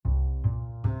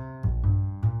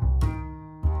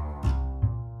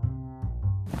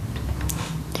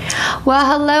Well,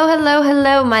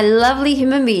 hello, my lovely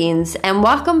human beings, and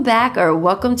welcome back or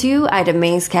welcome to Ida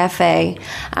May's Cafe.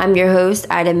 I'm your host,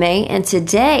 Ida May, and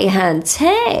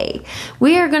today,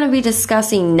 we are going to be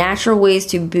discussing natural ways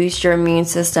to boost your immune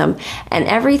system. And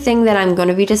everything that I'm going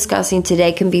to be discussing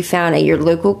today can be found at your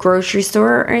local grocery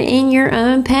store or in your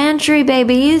own pantry,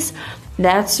 babies.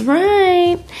 That's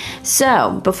right.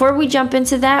 So, before we jump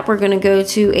into that, we're going to go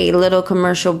to a little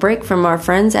commercial break from our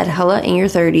friends at Hella in Your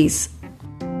 30s.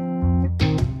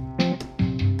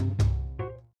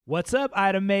 What's up,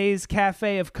 Ida May's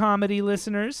Cafe of Comedy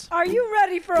listeners? Are you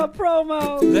ready for a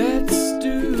promo? Let's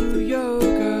do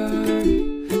yoga.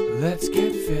 Let's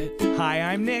get fit. Hi,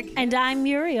 I'm Nick. And I'm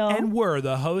Muriel. And we're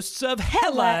the hosts of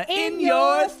Hella in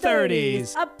Your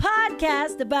 30s. A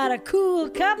podcast about a cool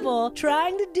couple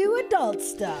trying to do adult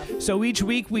stuff. So each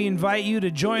week we invite you to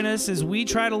join us as we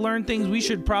try to learn things we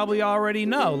should probably already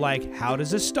know, like how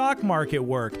does a stock market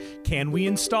work? Can we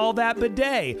install that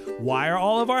bidet? Why are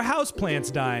all of our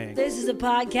houseplants dying? This is a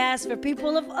podcast for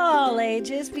people of all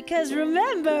ages because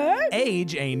remember,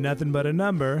 age ain't nothing but a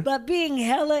number. But being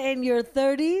hella in your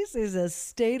 30s is a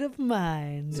state of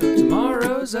mind. So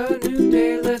tomorrow's a new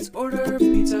day, let's order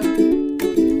pizza.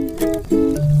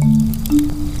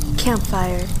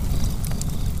 Campfire.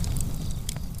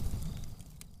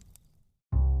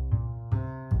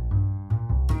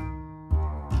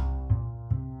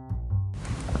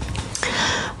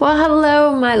 Well,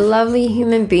 hello, my lovely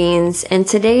human beings. In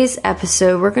today's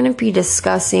episode, we're going to be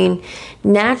discussing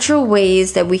natural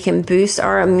ways that we can boost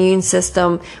our immune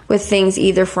system with things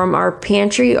either from our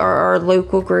pantry or our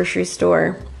local grocery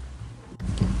store.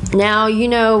 Now, you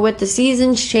know, with the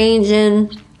seasons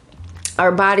changing,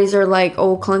 our bodies are like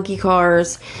old clunky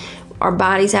cars. Our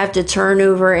bodies have to turn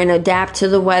over and adapt to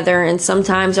the weather, and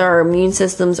sometimes our immune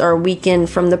systems are weakened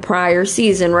from the prior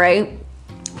season, right?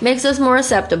 Makes us more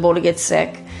susceptible to get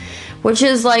sick, which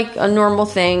is like a normal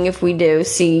thing if we do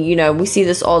see, we see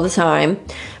this all the time.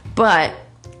 But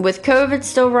with COVID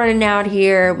still running out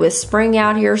here, with spring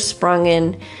out here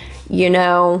sprunging,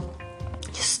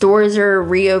 stores are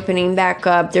reopening back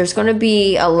up. There's going to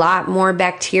be a lot more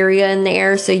bacteria in the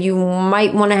air, so you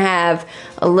might want to have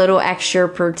a little extra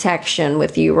protection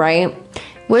with you, right?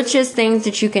 Which is things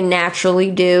that you can naturally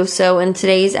do. So in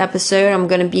today's episode, I'm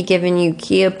going to be giving you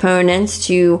key opponents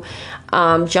to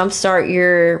jumpstart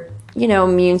your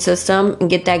immune system and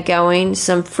get that going.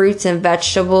 Some fruits and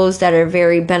vegetables that are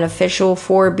very beneficial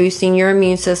for boosting your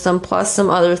immune system, plus some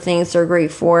other things they're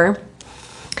great for.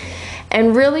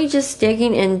 And really just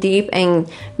digging in deep and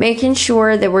making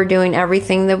sure that we're doing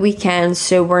everything that we can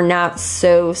so we're not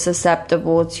so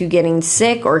susceptible to getting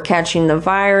sick or catching the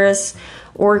virus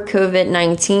or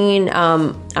COVID-19.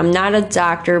 I'm not a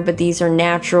doctor, but these are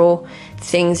natural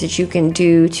things that you can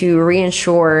do to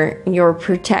reinsure your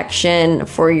protection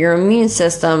for your immune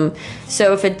system.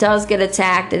 So if it does get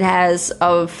attacked, it has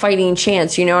a fighting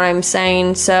chance, you know what I'm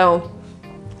saying? So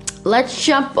let's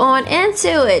jump on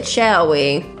into it, shall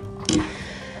we?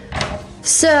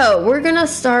 So we're going to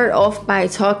start off by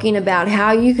talking about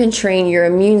how you can train your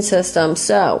immune system.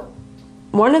 So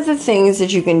one of the things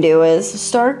that you can do is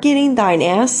start getting thine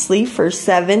ass sleep for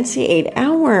 7 to 8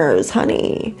 hours,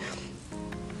 honey.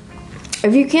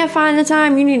 If you can't find the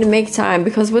time, you need to make time,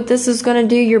 because what this is going to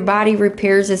do, your body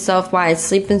repairs itself while it's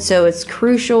sleeping, so it's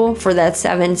crucial for that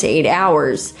 7 to 8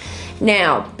 hours.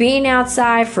 Now, being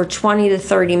outside for 20 to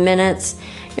 30 minutes,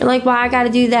 you're like, well, I got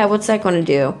to do that. What's that going to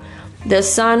do? The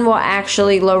sun will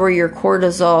actually lower your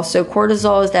cortisol. So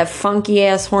cortisol is that funky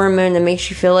ass hormone that makes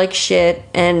you feel like shit,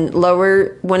 and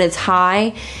lower when it's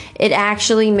high, it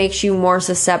actually makes you more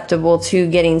susceptible to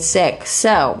getting sick.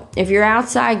 So if you're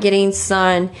outside getting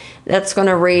sun, that's going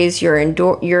to raise your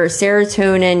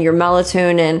serotonin, your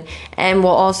melatonin, and will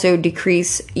also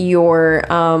decrease your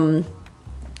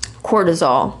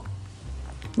cortisol.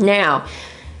 Now,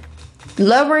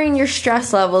 lowering your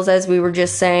stress levels, as we were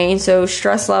just saying. So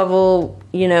stress level,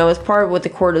 is part with the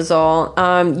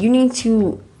cortisol. You need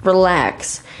to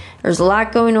relax. There's a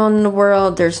lot going on in the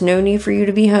world. There's no need for you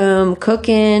to be home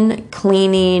cooking,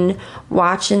 cleaning,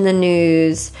 watching the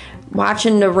news,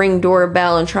 watching the Ring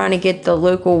doorbell, and trying to get the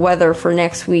local weather for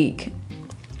next week.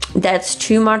 That's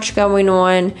too much going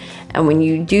on. And when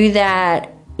you do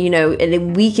that, it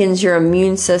weakens your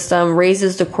immune system,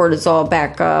 raises the cortisol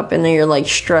back up, and then you're like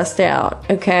stressed out,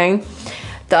 okay?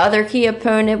 The other key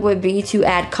opponent would be to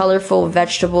add colorful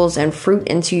vegetables and fruit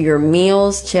into your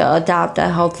meals to adopt a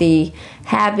healthy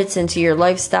habits into your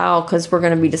lifestyle, because we're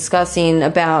going to be discussing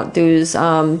about those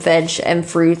veg and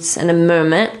fruits in a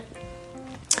moment.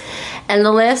 And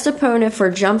the last opponent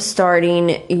for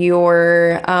jump-starting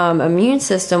your immune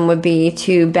system would be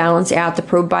to balance out the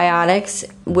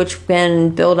probiotics, which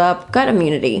can build up gut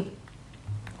immunity.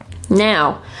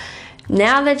 Now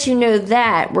that you know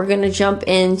that, we're going to jump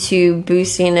into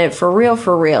boosting it for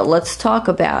real. Let's talk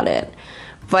about it.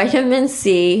 Vitamin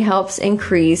C helps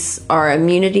increase our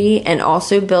immunity and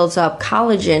also builds up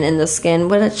collagen in the skin,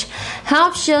 which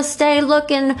helps you stay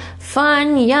looking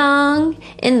fun, young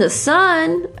in the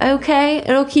sun, okay?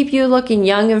 It'll keep you looking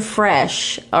young and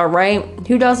fresh, all right?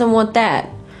 Who doesn't want that?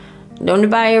 Don't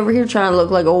nobody over here trying to look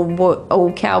like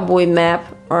old cowboy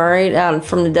map, all right? Out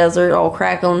from the desert, all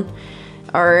crackling,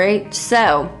 all right?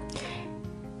 So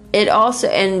it also,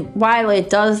 and while it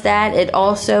does that, it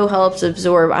also helps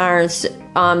absorb iron,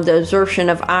 the absorption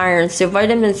of iron. So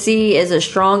vitamin C is a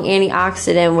strong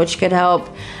antioxidant, which could help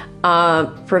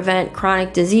prevent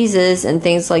chronic diseases and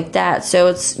things like that.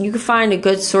 So you can find a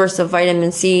good source of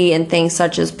vitamin C in things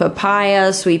such as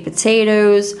papaya, sweet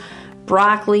potatoes,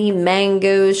 broccoli,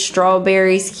 mangoes,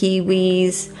 strawberries,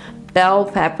 kiwis, bell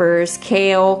peppers,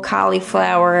 kale,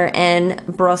 cauliflower, and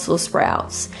Brussels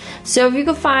sprouts. So if you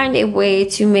could find a way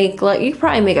to make, like, you could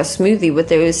probably make a smoothie with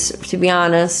those, to be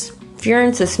honest. If you're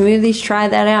into smoothies, try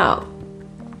that out.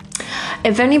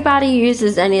 If anybody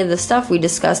uses any of the stuff we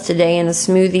discussed today in a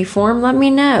smoothie form, let me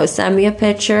know. Send me a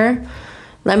picture.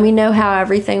 Let me know how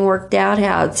everything worked out,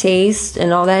 how it tastes,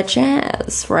 and all that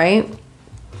jazz, right?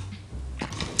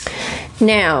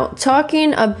 Now,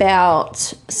 talking about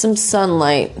some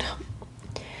sunlight.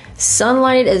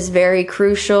 Sunlight is very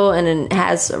crucial and it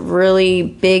has really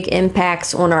big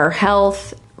impacts on our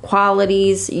health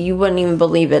qualities. You wouldn't even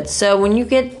believe it. So when you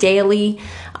get daily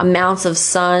amounts of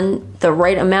sun, the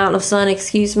right amount of sun,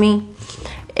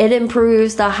 it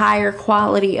improves the higher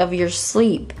quality of your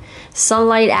sleep.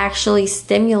 Sunlight actually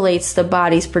stimulates the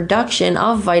body's production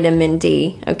of vitamin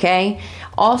D, okay?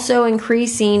 Also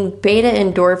increasing beta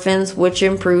endorphins, which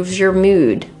improves your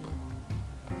mood,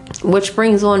 which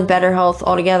brings on better health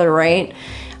altogether, right?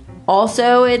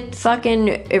 Also, it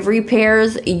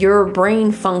repairs your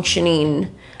brain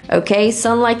functioning, okay?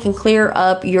 Sunlight can clear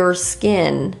up your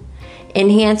skin,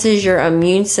 enhances your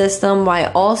immune system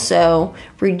while also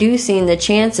reducing the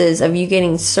chances of you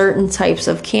getting certain types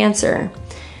of cancer.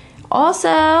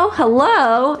 Also,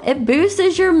 it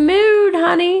boosts your mood,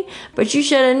 honey. But you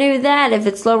should have knew that if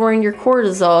it's lowering your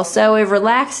cortisol. So it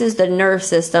relaxes the nerve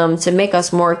system to make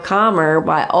us more calmer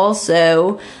while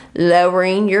also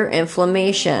lowering your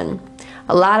inflammation.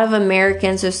 A lot of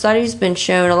Americans, so studies been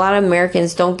shown, a lot of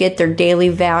Americans don't get their daily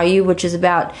value, which is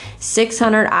about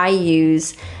 600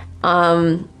 IUs.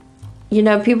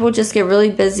 People just get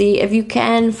really busy. If you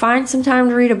can, find some time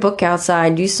to read a book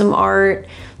outside, do some art,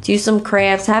 do some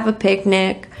crafts, have a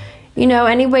picnic.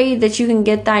 Any way that you can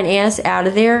get thine ass out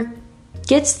of there,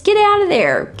 get out of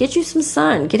there. Get you some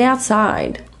sun. Get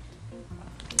outside.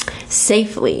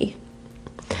 Safely.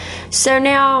 So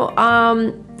now,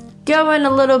 going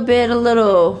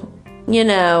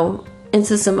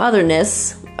into some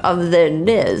otherness of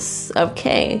this.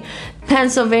 Okay.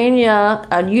 Pennsylvania,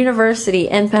 a university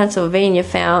in Pennsylvania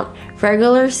found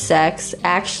regular sex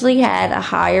actually had a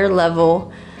higher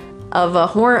level of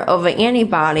an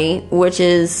antibody, which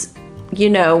is,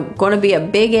 going to be a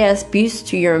big ass boost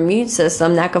to your immune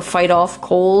system that could fight off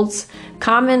colds,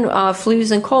 common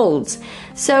flus and colds.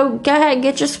 So go ahead,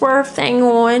 get your swerve thing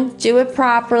on, do it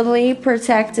properly,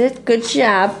 protect it. Good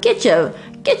job. Get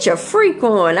your freak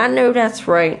on. I know that's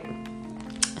right.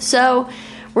 So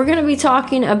we're going to be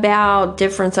talking about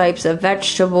different types of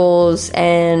vegetables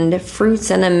and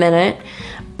fruits in a minute,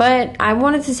 but I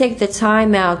wanted to take the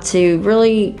time out to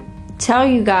really tell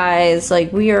you guys,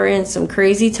 we are in some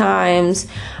crazy times.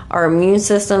 Our immune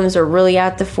systems are really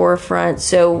at the forefront.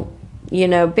 So,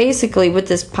 basically what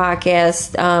this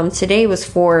podcast today was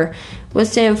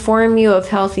to inform you of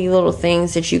healthy little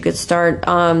things that you could start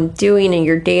doing in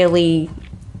your daily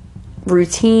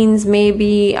routines,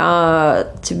 maybe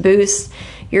to boost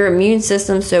your immune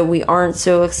system so we aren't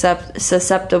so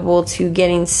susceptible to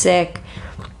getting sick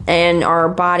and our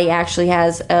body actually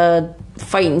has a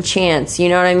fighting chance, you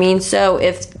know what I mean? So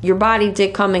if your body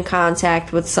did come in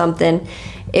contact with something,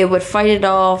 it would fight it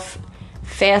off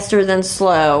faster than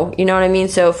slow, you know what I mean?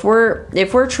 So if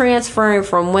we're transferring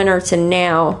from winter to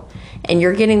now and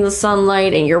you're getting the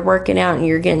sunlight and you're working out and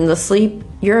you're getting the sleep,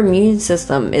 your immune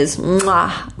system is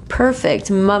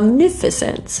perfect,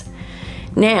 magnificent.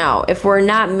 Now, if we're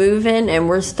not moving and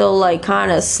we're still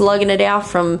kind of slugging it out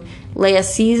from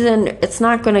last season, it's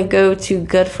not going to go too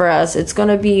good for us. It's going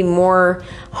to be more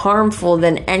harmful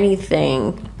than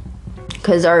anything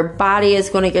because our body is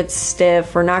going to get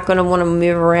stiff. We're not going to want to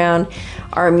move around.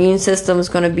 Our immune system is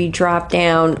going to be dropped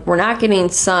down. We're not getting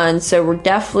sun, so we're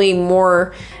definitely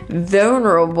more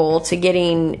vulnerable to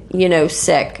getting,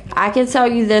 sick. I can tell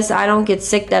you this, I don't get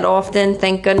sick that often,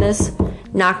 thank goodness.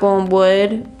 Knock on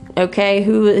wood. Okay,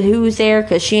 who's there?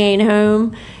 Because she ain't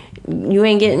home. You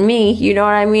ain't getting me. You know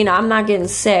what I mean? I'm not getting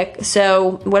sick.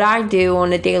 So what I do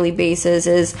on a daily basis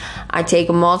is I take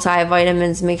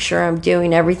multivitamins, make sure I'm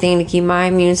doing everything to keep my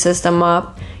immune system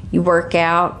up. You work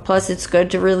out. Plus, it's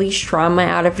good to release trauma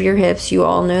out of your hips. You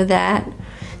all know that.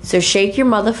 So shake your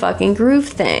motherfucking groove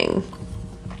thing.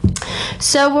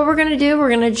 So what we're going to do, we're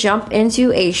going to jump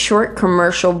into a short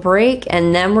commercial break,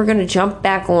 and then we're going to jump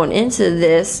back on into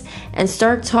this and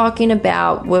start talking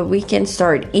about what we can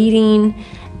start eating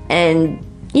and,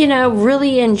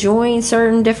 really enjoying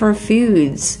certain different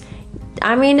foods.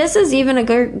 I mean, this is even a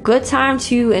good time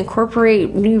to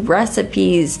incorporate new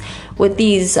recipes with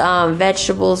these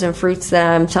vegetables and fruits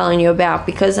that I'm telling you about,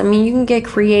 because, you can get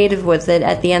creative with it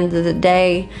at the end of the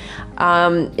day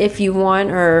if you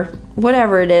want, or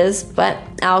whatever it is. But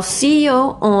I'll see you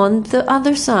on the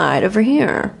other side over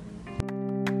here.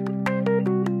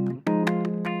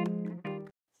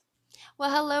 Well,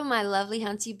 hello, my lovely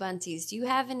Hunty Bunties. Do you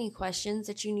have any questions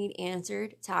that you need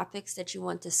answered, topics that you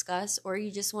want to discuss, or you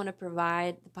just want to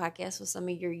provide the podcast with some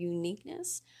of your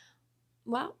uniqueness?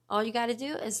 Well, all you got to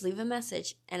do is leave a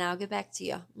message, and I'll get back to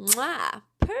you. Mwah!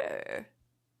 Purr!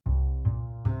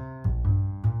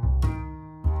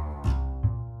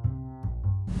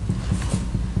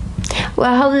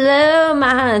 Well, hello,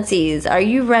 my hunties. Are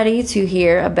you ready to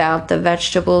hear about the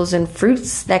vegetables and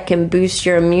fruits that can boost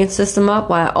your immune system up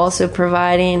while also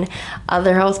providing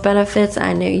other health benefits?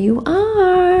 I know you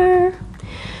are.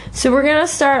 So we're going to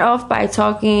start off by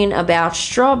talking about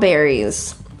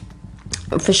strawberries.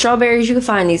 For strawberries, you can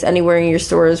find these anywhere in your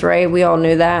stores, right? We all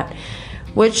know that.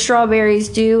 What strawberries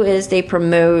do is they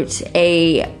promotes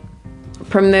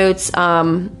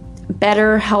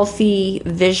better healthy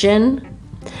vision,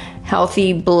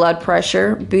 healthy blood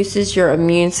pressure, boosts your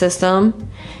immune system.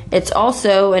 It's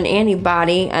also an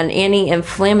antibody, an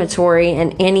anti-inflammatory,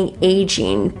 and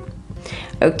anti-aging.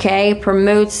 Okay,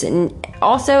 promotes, and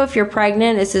also if you're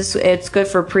pregnant, it's good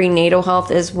for prenatal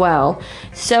health as well.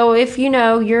 So if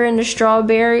you're into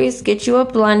strawberries, get you a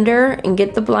blender and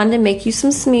get the blend and make you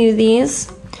some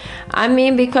smoothies.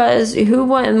 Because who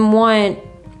wouldn't want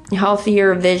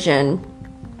healthier vision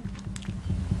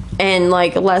and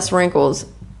less wrinkles?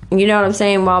 You know what I'm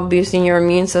saying? While boosting your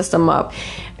immune system up.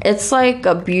 It's like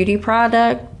a beauty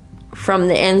product from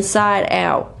the inside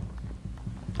out.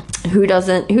 Who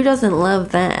doesn't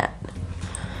love that?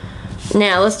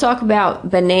 Now, let's talk about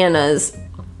bananas.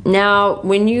 Now,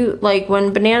 when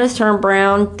bananas turn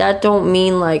brown, that don't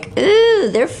mean ooh,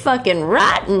 they're fucking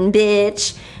rotten,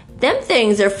 bitch. Them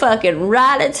things are fucking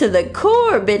rotted to the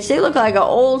core, bitch. They look like an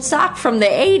old sock from the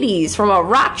 80s, from a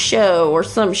rock show or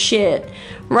some shit.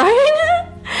 Right?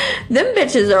 Them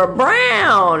bitches are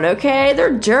brown, okay?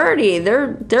 They're dirty.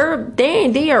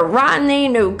 They are rotten. They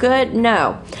ain't no good.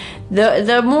 No.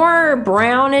 The more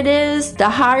brown it is, the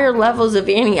higher levels of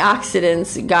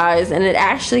antioxidants, guys, and it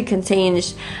actually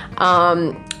contains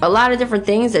a lot of different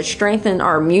things that strengthen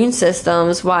our immune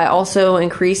systems while also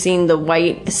increasing the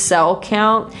white cell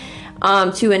count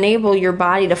to enable your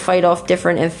body to fight off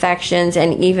different infections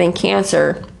and even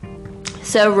cancer.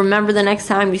 So remember, the next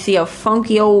time you see a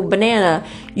funky old banana,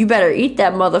 you better eat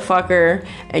that motherfucker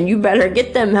and you better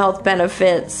get them health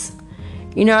benefits.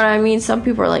 You know what I mean? Some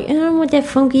people are like, I don't want that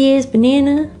funky ass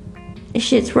banana. This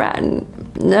shit's rotten.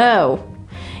 No.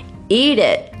 Eat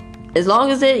it. As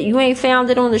long as you ain't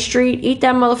found it on the street, eat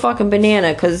that motherfucking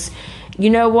banana. Because you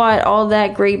know what? All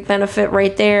that great benefit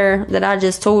right there that I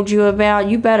just told you about,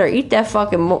 you better eat that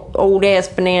fucking old ass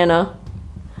banana.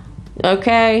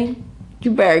 Okay?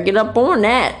 You better get up on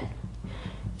that.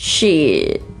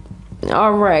 Shit.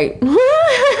 Alright.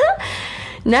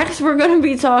 Next, we're going to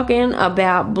be talking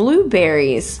about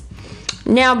blueberries.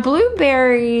 Now,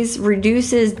 blueberries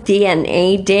reduces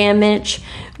DNA damage,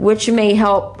 which may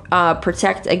help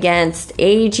protect against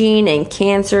aging and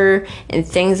cancer and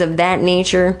things of that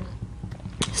nature.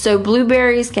 So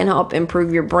blueberries can help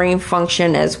improve your brain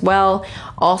function as well,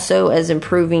 also as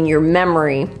improving your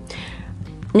memory.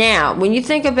 Now, when you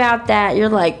think about that, you're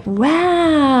like,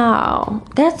 wow,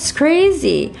 that's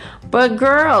crazy. But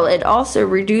girl, it also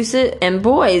reduces, and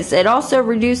boys, it also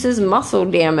reduces muscle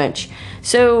damage.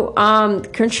 So,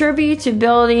 contribute to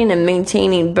building and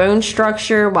maintaining bone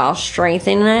structure while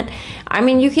strengthening it.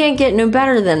 You can't get no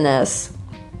better than this.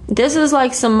 This is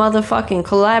like some motherfucking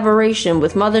collaboration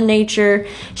with Mother Nature.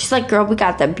 She's like, girl, we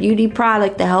got the beauty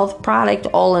product, the health product,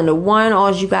 all into one.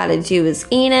 All you gotta do is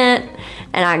eat it,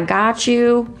 and I got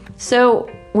you. So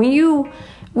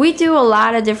we do a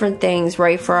lot of different things,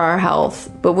 right, for our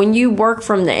health. But when you work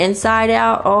from the inside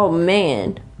out, oh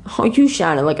man, you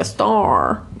shining like a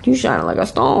star. You shining like a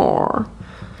star.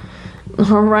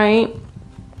 All right.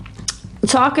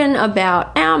 Talking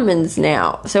about almonds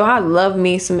now. So I love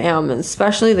me some almonds,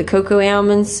 especially the cocoa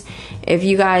almonds. If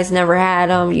you guys never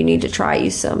had them, you need to try you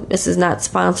some. This is not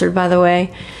sponsored, by the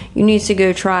way. You need to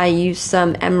go try you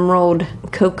some emerald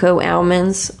cocoa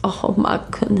almonds. Oh my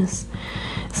goodness.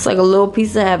 It's like a little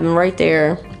piece of heaven right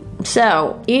there.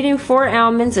 So, eating 4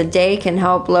 almonds a day can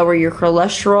help lower your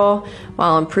cholesterol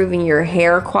while improving your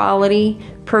hair quality,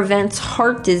 prevents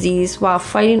heart disease while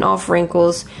fighting off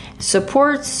wrinkles,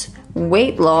 supports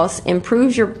weight loss,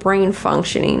 improves your brain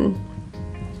functioning.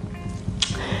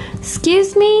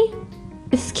 Excuse me?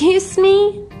 Excuse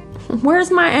me?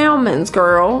 Where's my almonds,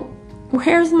 girl?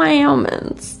 Where's my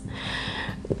almonds?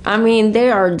 I mean, they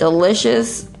are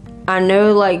delicious. I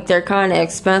know, like, they're kind of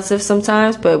expensive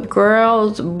sometimes, but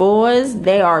girls, boys,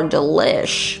 they are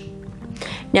delish.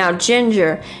 Now,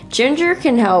 ginger. Ginger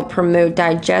can help promote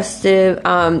digestive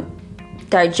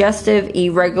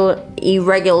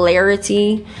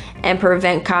irregularity and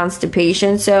prevent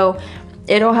constipation. So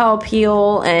it'll help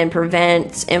heal and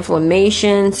prevent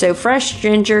inflammation. So fresh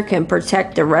ginger can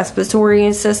protect the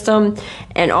respiratory system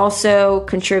and also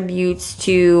contributes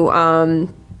to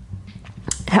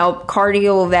help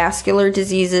cardiovascular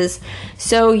diseases.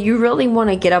 So you really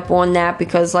want to get up on that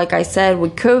because, like I said,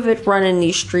 with COVID running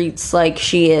these streets like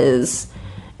she is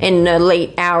in the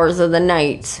late hours of the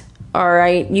night, all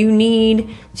right, you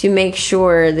need to make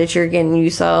sure that you're getting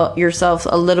yourself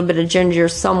a little bit of ginger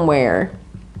somewhere.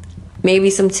 Maybe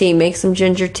some tea. Make some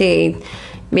ginger tea.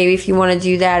 Maybe if you want to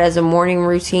do that as a morning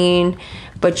routine.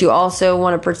 But you also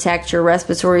want to protect your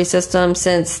respiratory system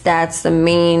since that's the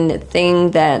main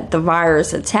thing that the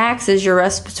virus attacks is your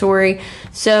respiratory.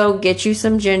 So get you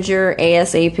some ginger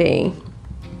ASAP.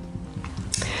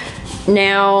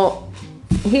 Now,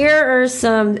 here are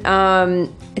some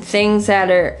things that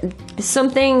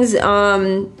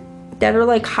are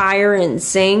like higher in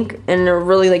zinc and are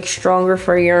really like stronger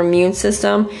for your immune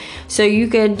system. So you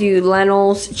could do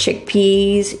lentils,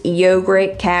 chickpeas,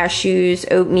 yogurt,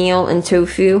 cashews, oatmeal, and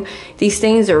tofu. These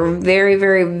things are very,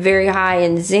 very, very high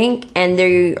in zinc, and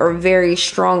they are very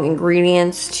strong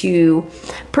ingredients to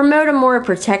promote a more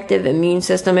protective immune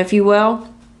system, if you will.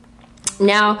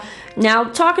 Now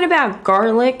talking about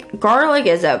garlic. Garlic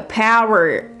is a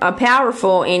powerful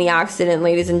antioxidant,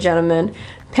 ladies and gentlemen.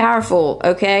 Powerful,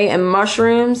 okay? And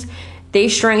mushrooms, they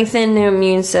strengthen the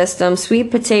immune system.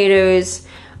 Sweet potatoes,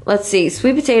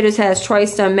 sweet potatoes has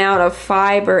twice the amount of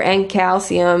fiber and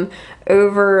calcium,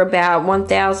 over about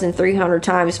 1,300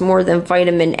 times more than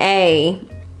vitamin A,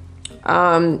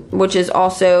 which is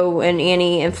also an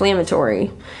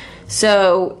anti-inflammatory.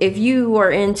 So if you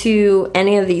are into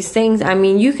any of these things, I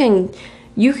mean, you can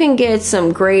get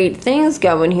some great things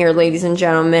going here, ladies and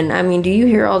gentlemen. I mean, do you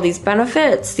hear all these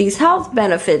benefits? These health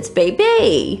benefits,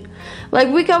 baby. Like,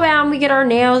 we go out and we get our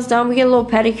nails done, we get little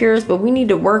pedicures, but we need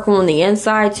to work on the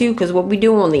inside too, because what we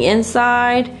do on the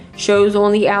inside shows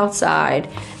on the outside.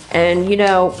 And, you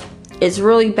know, it's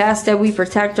really best that we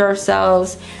protect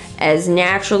ourselves as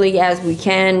naturally as we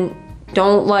can.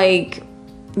 Don't, like,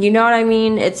 you know what I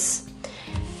mean? It's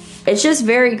just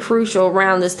very crucial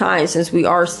around this time since we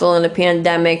are still in a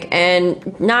pandemic.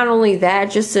 And not only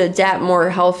that, just to adapt more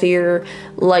healthier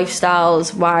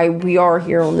lifestyles while we are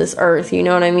here on this earth. You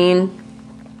know what I mean?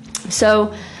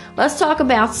 So let's talk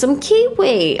about some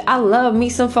kiwi. I love me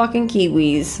some fucking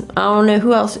kiwis. I don't know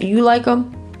who else. You like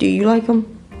them? Do you like them?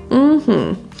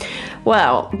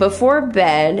 Well, before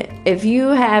bed, if you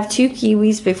have 2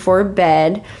 kiwis before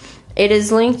bed, it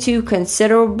is linked to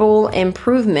considerable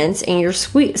improvements in your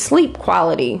sleep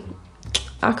quality.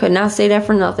 I could not say that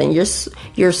for nothing. Your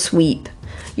sleep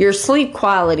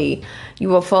quality. You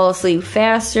will fall asleep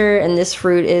faster, and this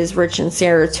fruit is rich in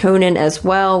serotonin as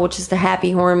well, which is the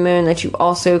happy hormone that you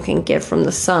also can get from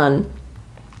the sun.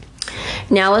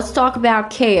 Now let's talk about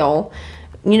kale.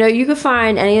 You know, you can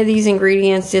find any of these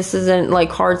ingredients. This isn't like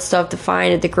hard stuff to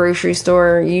find at the grocery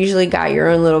store. You usually got your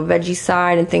own little veggie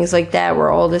side and things like that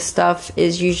where all this stuff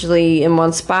is usually in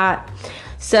one spot.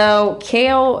 So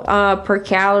kale per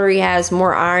calorie has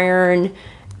more iron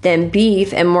than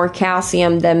beef and more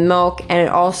calcium than milk, and it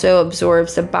also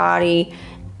absorbs in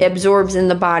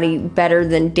the body better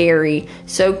than dairy.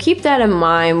 So keep that in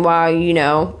mind while, you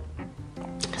know,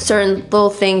 certain little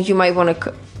things you might want to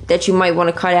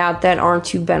cut out that aren't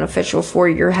too beneficial for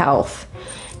your health.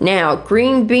 Now,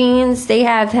 green beans, they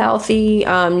have healthy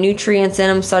nutrients in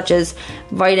them, such as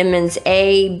vitamins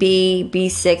A, B,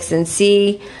 B6, and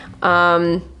C.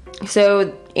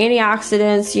 So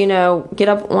antioxidants, get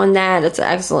up on that. It's an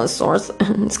excellent source.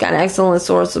 It's got an excellent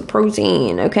source of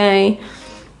protein, okay?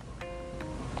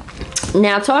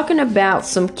 Now, talking about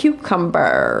some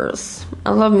cucumbers.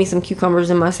 I love me some cucumbers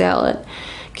in my salad.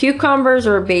 Cucumbers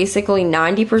are basically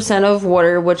 90% of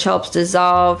water, which helps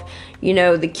dissolve,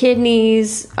 the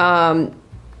kidneys.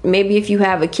 Maybe if you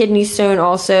have a kidney stone,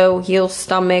 also heals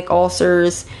stomach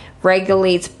ulcers,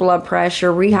 regulates blood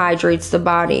pressure, rehydrates the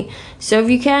body. So if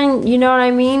you can, you know what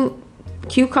I mean?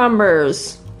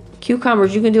 Cucumbers, you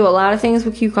can do a lot of things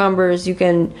with cucumbers. You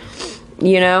can,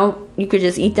 you could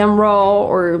just eat them raw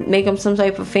or make them some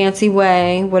type of fancy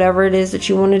way, whatever it is that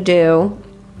you want to do.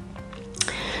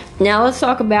 Now let's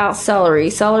talk about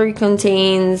celery. Celery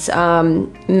contains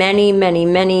many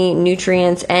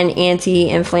nutrients and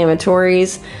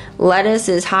anti-inflammatories. Lettuce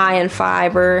is high in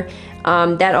fiber.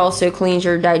 That also cleans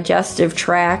your digestive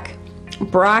tract.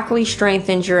 Broccoli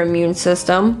strengthens your immune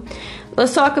system.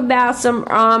 Let's talk about some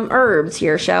herbs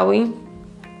here, shall we?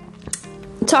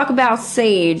 Talk about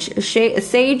sage.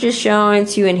 Sage is shown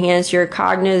to enhance your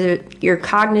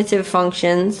cognitive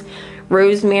functions.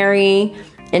 Rosemary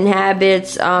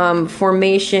inhabits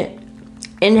formation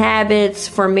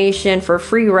for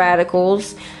free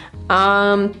radicals.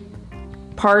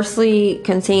 Parsley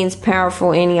contains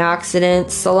powerful antioxidants.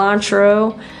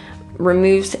 Cilantro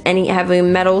removes any heavy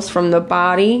metals from the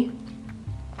body.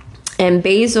 And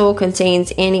basil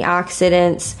contains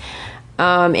antioxidants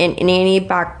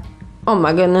and oh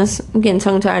my goodness, I'm getting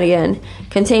tongue-tied again.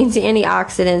 Contains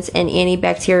antioxidants and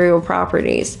antibacterial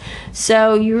properties.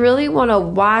 So you really want to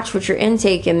watch what you're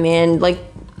intaking, man. Like,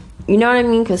 you know what I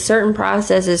mean? Because certain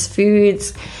processes,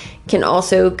 foods, can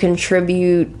also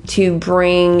contribute to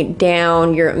bring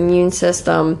down your immune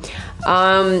system.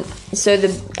 The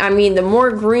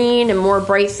more green and more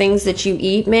bright things that you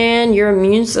eat, man, your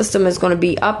immune system is going to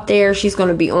be up there. She's going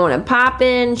to be on and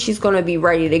popping. She's going to be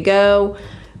ready to go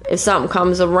if something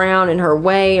comes around in her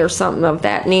way or something of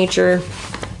that nature.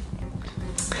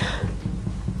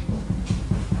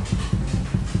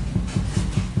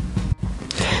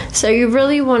 So you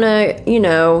really want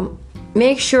to,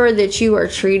 make sure that you are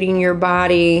treating your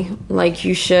body like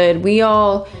you should. We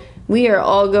are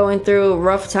all going through a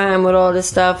rough time with all this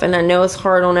stuff, and I know it's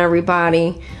hard on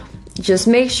everybody. Just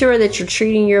make sure that you're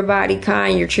treating your body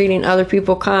kind, you're treating other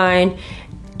people kind,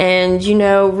 and,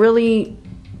 really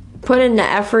putting the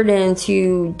effort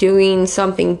into doing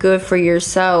something good for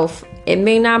yourself. It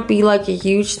may not be like a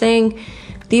huge thing.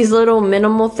 These little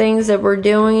minimal things that we're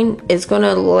doing is going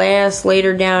to last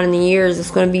later down in the years.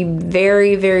 It's going to be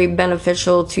very, very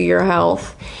beneficial to your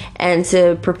health and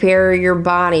to prepare your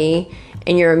body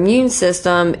and your immune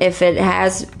system. If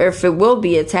it will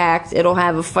be attacked, it'll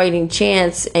have a fighting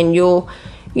chance, and you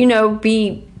should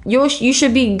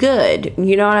be good.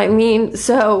 You know what I mean?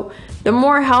 So the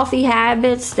more healthy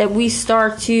habits that we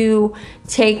start to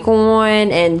take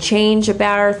on and change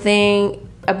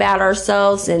about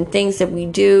ourselves and things that we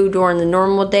do during the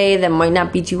normal day that might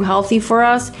not be too healthy for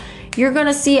us, you're going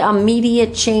to see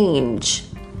immediate change.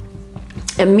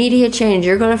 You're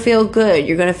going to feel good.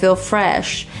 You're going to feel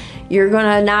fresh. You're going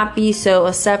to not be so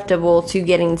susceptible to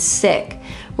getting sick.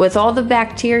 With all the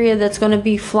bacteria that's going to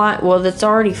be that's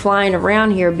already flying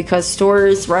around here, because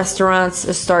stores, restaurants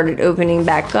have started opening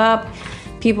back up.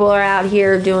 People are out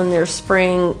here doing their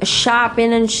spring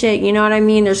shopping and shit. You know what I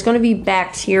mean? There's going to be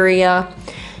bacteria.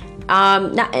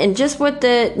 Not even just with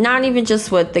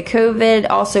the COVID,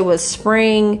 also with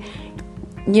spring.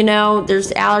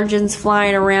 There's allergens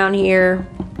flying around here.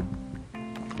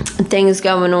 Things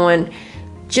going on.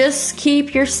 Just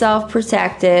keep yourself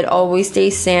protected. Always stay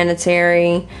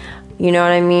sanitary. You know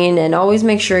what I mean? And always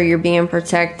make sure you're being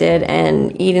protected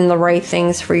and eating the right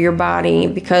things for your body.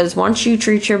 Because once you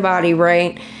treat your body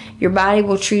right, your body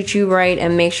will treat you right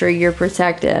and make sure you're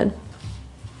protected.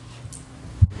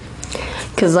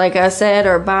 Because like I said,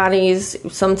 our bodies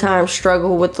sometimes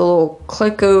struggle with the little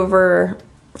click over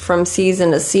from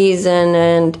season to season.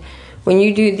 And when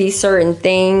you do these certain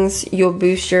things, you'll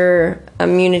boost your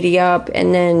immunity up,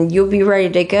 and then you'll be ready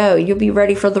to go. You'll be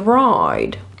ready for the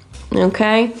ride.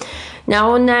 Okay?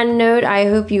 Now, on that note, I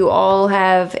hope you all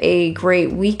have a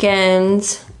great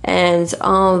weekend and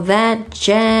all that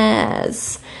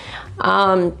jazz.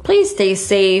 Please stay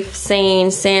safe, sane,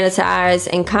 sanitize,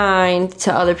 and kind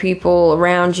to other people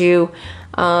around you.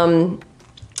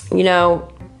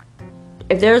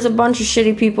 If there's a bunch of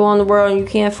shitty people in the world and you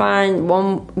can't find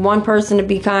one person to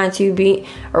be kind to,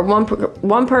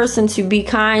 one person to be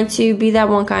kind to, be that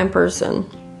one kind person.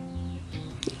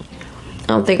 I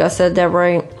don't think I said that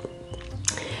right.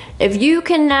 If you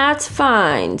cannot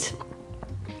find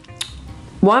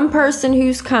one person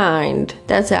who's kind,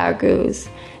 that's how it goes.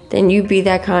 then you be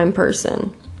that kind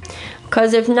person.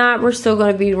 Because if not, we're still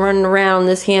going to be running around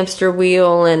this hamster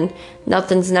wheel and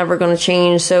nothing's never going to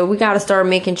change. So we got to start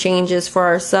making changes for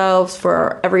ourselves,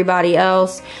 for everybody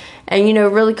else. And, you know,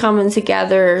 really coming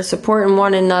together, supporting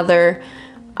one another,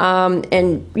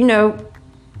 and, you know,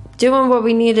 doing what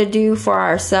we need to do for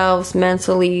ourselves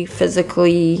mentally,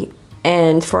 physically,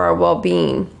 and for our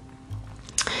well-being.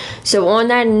 So on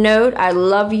that note, I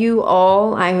love you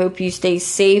all. I hope you stay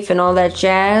safe and all that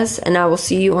jazz. And I will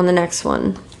see you on the next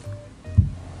one.